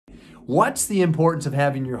What's the importance of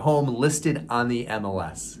having your home listed on the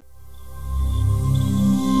MLS?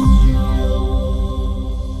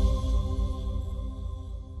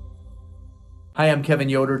 Hi, I'm Kevin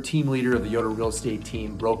Yoder, team leader of the Yoder Real Estate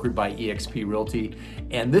Team, brokered by eXp Realty.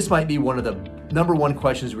 And this might be one of the number one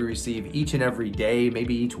questions we receive each and every day,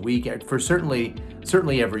 maybe each week, for certainly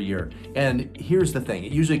every year. And here's the thing,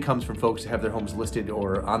 it usually comes from folks who have their homes listed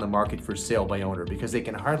or on the market for sale by owner, because they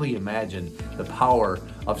can hardly imagine the power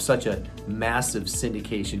of such a massive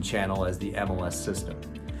syndication channel as the MLS system.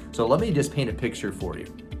 So let me just paint a picture for you.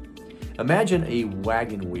 Imagine a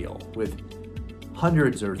wagon wheel with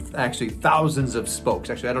hundreds or actually thousands of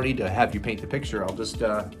spokes. Actually, I don't need to have you paint the picture. I'll just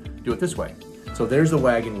do it this way. So there's the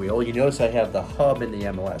wagon wheel. You notice I have the hub in the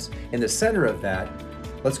MLS. In the center of that,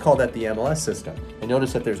 let's call that the MLS system. And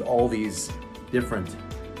notice that there's all these different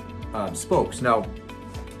spokes. Now,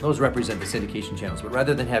 those represent the syndication channels, but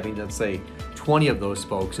rather than having, let's say, 20 of those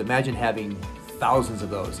spokes, imagine having thousands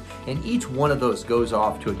of those. And each one of those goes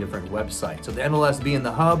off to a different website. So the MLS being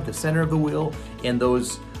the hub, the center of the wheel, and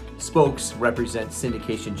those spokes represent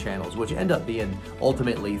syndication channels, which end up being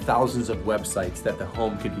ultimately thousands of websites that the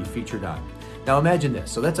home could be featured on. Now imagine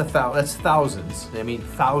this. So that's thousands. I mean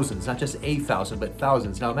thousands, not just 1,000, but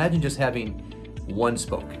thousands. Now imagine just having one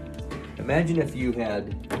spoke. Imagine if you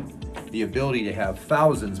had the ability to have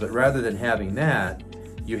thousands, but rather than having that,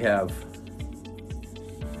 you have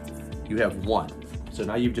one. So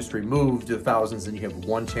now you've just removed the thousands and you have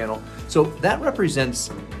one channel. So that represents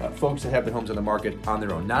folks that have their homes on the market on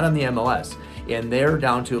their own, not on the MLS. And they're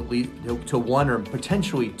down to at least to one or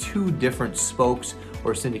potentially two different spokes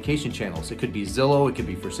or syndication channels. It could be Zillow, it could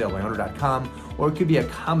be forsalebyowner.com, or it could be a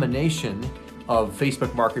combination of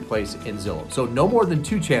Facebook Marketplace and Zillow. So no more than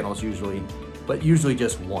two channels usually, but usually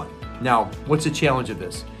just one. Now, what's the challenge of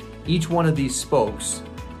this? Each one of these spokes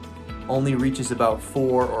only reaches about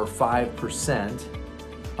 4 or 5%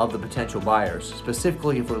 of the potential buyers,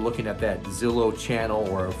 specifically if we're looking at that Zillow channel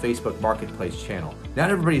or a Facebook Marketplace channel. Not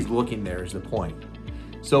everybody's looking there is the point.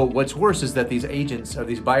 So what's worse is that these agents or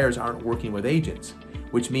these buyers aren't working with agents,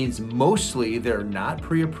 which means mostly they're not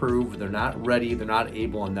pre-approved, they're not ready, they're not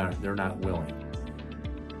able, and they're not willing.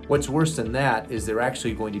 What's worse than that is they're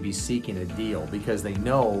actually going to be seeking a deal because they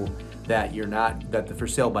know that that the for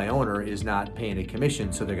sale by owner is not paying a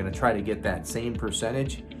commission, so they're going to try to get that same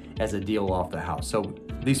percentage as a deal off the house. So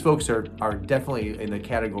these folks are definitely in the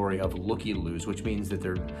category of looky-loos, which means that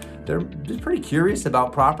they're pretty curious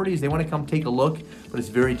about properties. They want to come take a look, but it's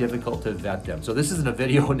very difficult to vet them. So this isn't a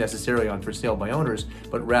video necessarily on for sale by owners,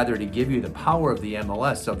 but rather to give you the power of the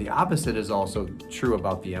MLS. So the opposite is also true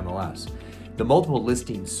about the MLS. The multiple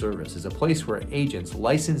listing service is a place where agents,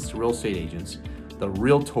 licensed real estate agents, the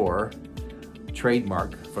Realtor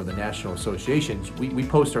trademark for the National Associations, we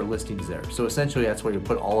post our listings there. So essentially that's where we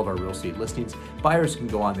put all of our real estate listings. Buyers can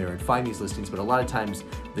go on there and find these listings, but a lot of times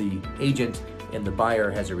the agent and the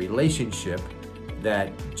buyer has a relationship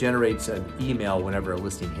that generates an email whenever a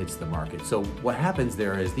listing hits the market. So what happens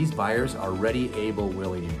there is these buyers are ready, able,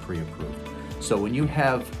 willing, and pre-approved. So when you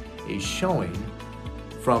have a showing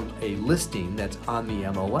from a listing that's on the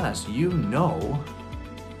MLS, you know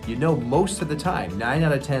most of the time, 9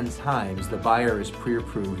 out of 10 times, the buyer is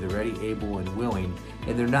pre-approved, they're ready, able, and willing,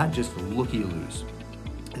 and they're not just looky-loos.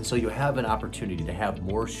 And so you have an opportunity to have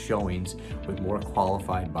more showings with more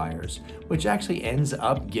qualified buyers, which actually ends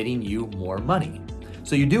up getting you more money.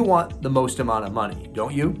 So you do want the most amount of money,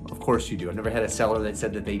 don't you? Of course you do. I've never had a seller that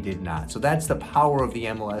said that they did not. So that's the power of the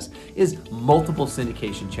MLS, is multiple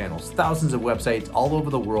syndication channels, thousands of websites all over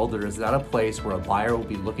the world. There is not a place where a buyer will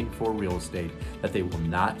be looking for real estate that they will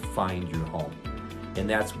not find your home. And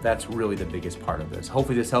that's really the biggest part of this.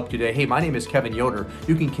 Hopefully this helped you today. Hey, my name is Kevin Yoder.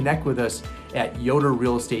 You can connect with us at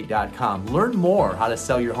yoderrealestate.com. Learn more how to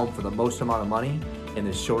sell your home for the most amount of money in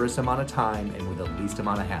the shortest amount of time and with the least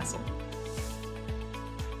amount of hassle.